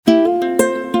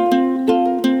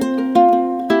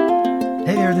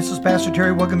This is Pastor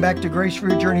Terry. Welcome back to Grace for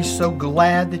Your Journey. So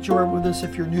glad that you are with us.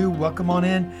 If you're new, welcome on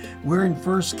in. We're in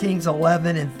 1 Kings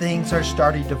 11 and things are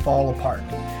starting to fall apart.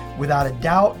 Without a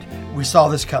doubt, we saw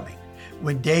this coming.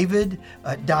 When David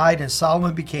died and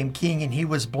Solomon became king and he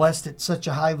was blessed at such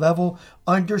a high level,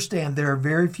 understand there are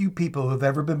very few people who have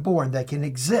ever been born that can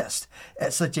exist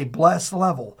at such a blessed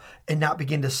level and not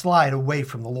begin to slide away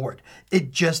from the Lord.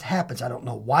 It just happens. I don't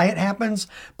know why it happens,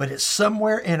 but it's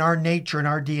somewhere in our nature and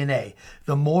our DNA.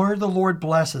 The more the Lord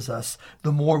blesses us,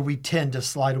 the more we tend to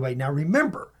slide away. Now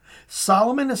remember,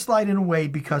 Solomon is sliding away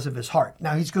because of his heart.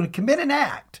 Now he's going to commit an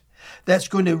act that's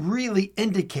going to really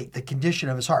indicate the condition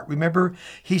of his heart. Remember,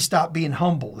 he stopped being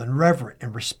humble and reverent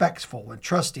and respectful and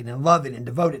trusting and loving and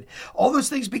devoted. All those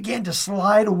things began to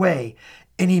slide away,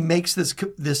 and he makes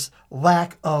this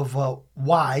lack of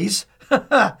wise,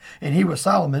 and he was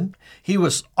Solomon. He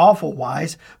was awful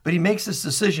wise, but he makes this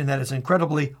decision that is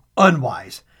incredibly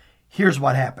unwise. Here's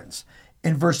what happens.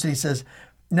 In verse 3, he says,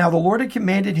 "Now the Lord had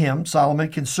commanded him, Solomon,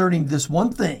 concerning this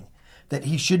one thing, that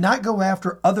he should not go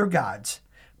after other gods,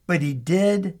 but he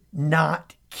did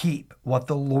not keep what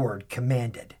the Lord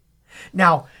commanded."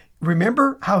 Now,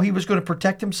 remember how he was going to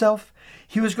protect himself?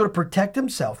 He was going to protect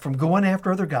himself from going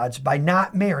after other gods by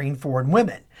not marrying foreign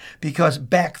women. Because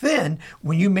back then,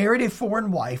 when you married a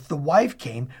foreign wife, the wife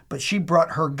came, but she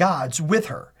brought her gods with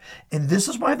her. And this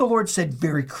is why the Lord said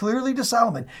very clearly to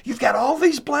Solomon, you've got all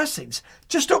these blessings.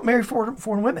 Just don't marry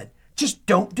foreign women. Just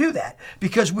don't do that,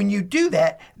 because when you do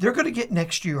that, they're going to get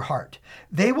next to your heart.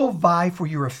 They will vie for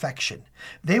your affection.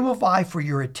 They will vie for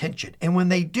your attention. And when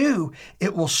they do,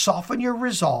 it will soften your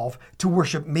resolve to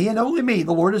worship me and only me,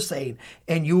 the Lord is saying,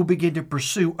 and you will begin to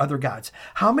pursue other gods.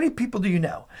 How many people do you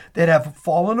know that have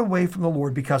fallen away from the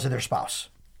Lord because of their spouse?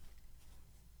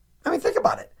 I mean, think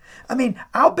about it. I mean,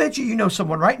 I'll bet you know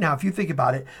someone right now, if you think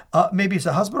about it, maybe it's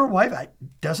a husband or wife. It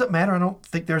doesn't matter. I don't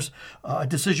think there's a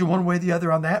decision one way or the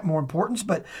other on that, more importance.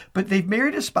 But they've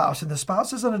married a spouse, and the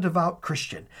spouse isn't a devout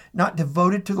Christian, not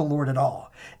devoted to the Lord at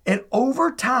all. And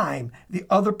over time, the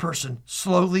other person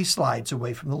slowly slides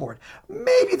away from the Lord.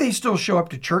 Maybe they still show up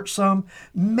to church some.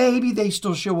 Maybe they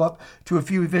still show up to a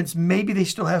few events. Maybe they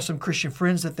still have some Christian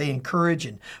friends that they encourage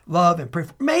and love and pray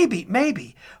for.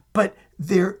 Maybe. But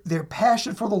their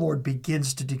passion for the Lord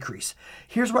begins to decrease.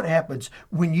 Here's what happens.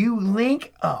 When you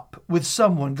link up with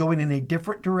someone going in a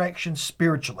different direction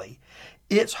spiritually,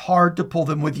 it's hard to pull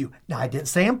them with you. Now, I didn't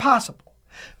say impossible,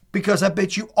 because I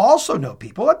bet you also know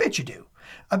people. I bet you do.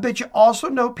 I bet you also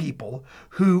know people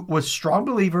who was a strong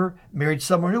believer, married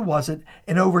someone who wasn't,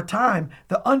 and over time,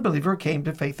 the unbeliever came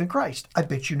to faith in Christ. I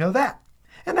bet you know that.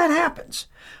 And that happens.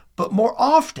 But more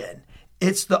often,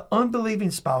 it's the unbelieving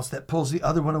spouse that pulls the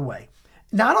other one away.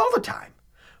 Not all the time,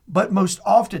 but most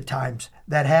oftentimes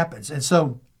that happens. And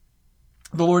so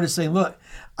the Lord is saying, look,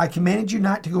 I commanded you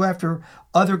not to go after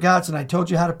other gods, and I told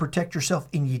you how to protect yourself,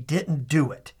 and you didn't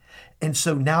do it. And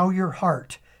so now your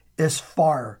heart is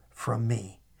far from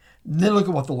me. And then look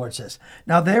at what the Lord says.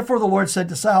 Now, therefore, the Lord said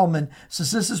to Solomon,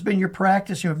 since this has been your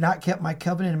practice, you have not kept my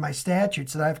covenant and my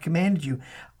statutes that I have commanded you,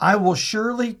 I will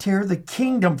surely tear the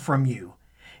kingdom from you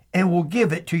and will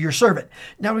give it to your servant.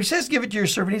 Now, when he says give it to your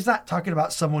servant, he's not talking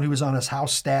about someone who is on his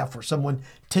house staff or someone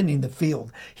tending the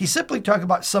field. He's simply talking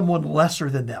about someone lesser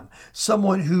than them,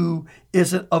 someone who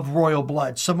isn't of royal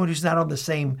blood, someone who's not on the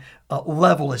same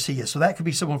level as he is. So that could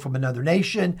be someone from another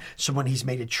nation, someone he's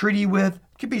made a treaty with.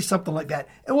 It could be something like that.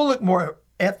 And we'll look more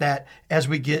at that as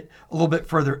we get a little bit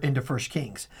further into 1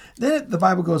 Kings. Then the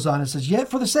Bible goes on and says, yet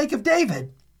for the sake of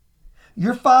David,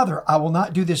 your father, I will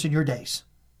not do this in your days,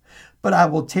 but I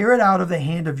will tear it out of the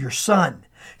hand of your son.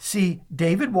 See,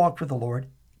 David walked with the Lord,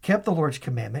 kept the Lord's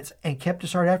commandments, and kept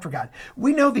his heart after God.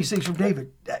 We know these things from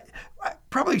David.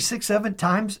 Probably 6, 7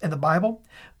 times in the Bible.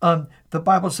 The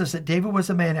Bible says that David was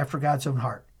a man after God's own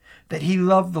heart, that he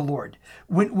loved the Lord.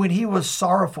 When he was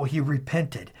sorrowful, he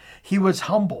repented. He was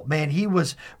humble, man. He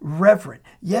was reverent.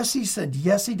 Yes, he sinned.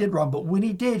 Yes, he did wrong. But when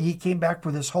he did, he came back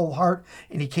with his whole heart,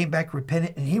 and he came back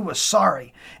repentant, and he was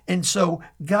sorry. And so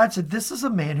God said, this is a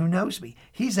man who knows me.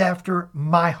 He's after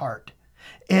my heart.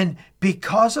 And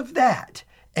because of that,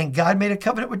 and God made a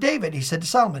covenant with David, he said to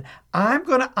Solomon, I'm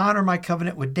going to honor my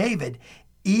covenant with David,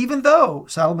 even though,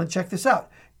 Solomon, check this out,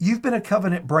 you've been a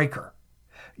covenant breaker.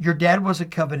 Your dad was a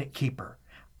covenant keeper.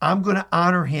 I'm going to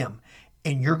honor him,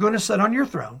 and you're going to sit on your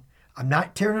throne. I'm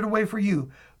not tearing it away for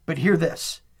you, but hear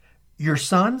this. Your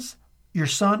son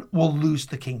will lose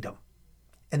the kingdom.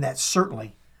 And that's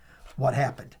certainly what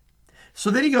happened. So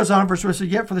then he goes on, verse 1,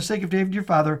 yet for the sake of David your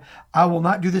father, I will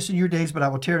not do this in your days, but I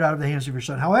will tear it out of the hands of your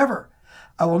son. However,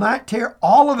 I will not tear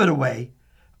all of it away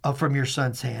from your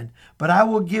son's hand, but I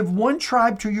will give one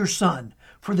tribe to your son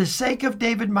for the sake of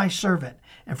David my servant,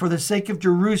 and for the sake of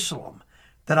Jerusalem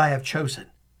that I have chosen.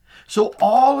 So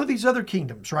all of these other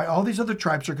kingdoms, right? All these other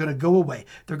tribes are going to go away.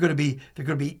 They're going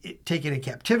to be taken in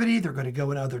captivity. They're going to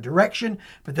go in other direction,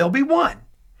 but there'll be one.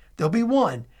 There'll be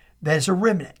one that is a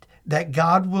remnant that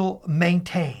God will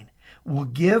maintain, will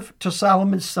give to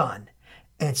Solomon's son,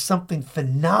 and something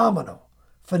phenomenal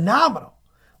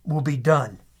will be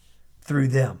done through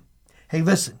them. Hey,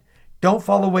 listen, don't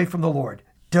fall away from the Lord.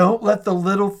 Don't let the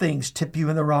little things tip you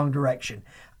in the wrong direction.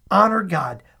 Honor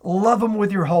God. Love Him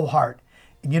with your whole heart.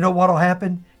 And you know what will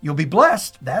happen? You'll be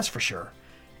blessed, that's for sure.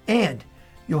 And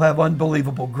you'll have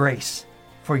unbelievable grace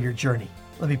for your journey.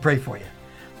 Let me pray for you.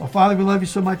 Well, Father, we love you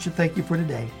so much and thank you for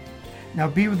today. Now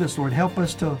be with us, Lord. Help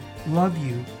us to love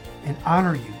you and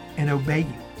honor you and obey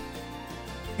you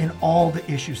in all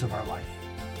the issues of our life.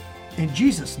 In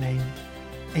Jesus' name,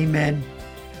 amen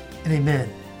and amen.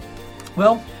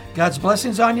 Well, God's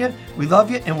blessings on you. We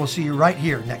love you, and we'll see you right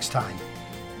here next time.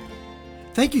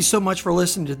 Thank you so much for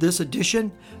listening to this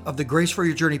edition of the Grace for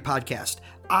Your Journey podcast.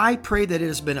 I pray that it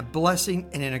has been a blessing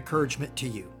and an encouragement to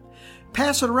you.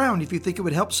 Pass it around if you think it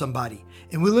would help somebody,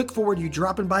 and we look forward to you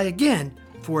dropping by again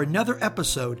for another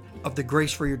episode of the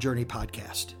Grace for Your Journey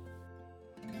podcast.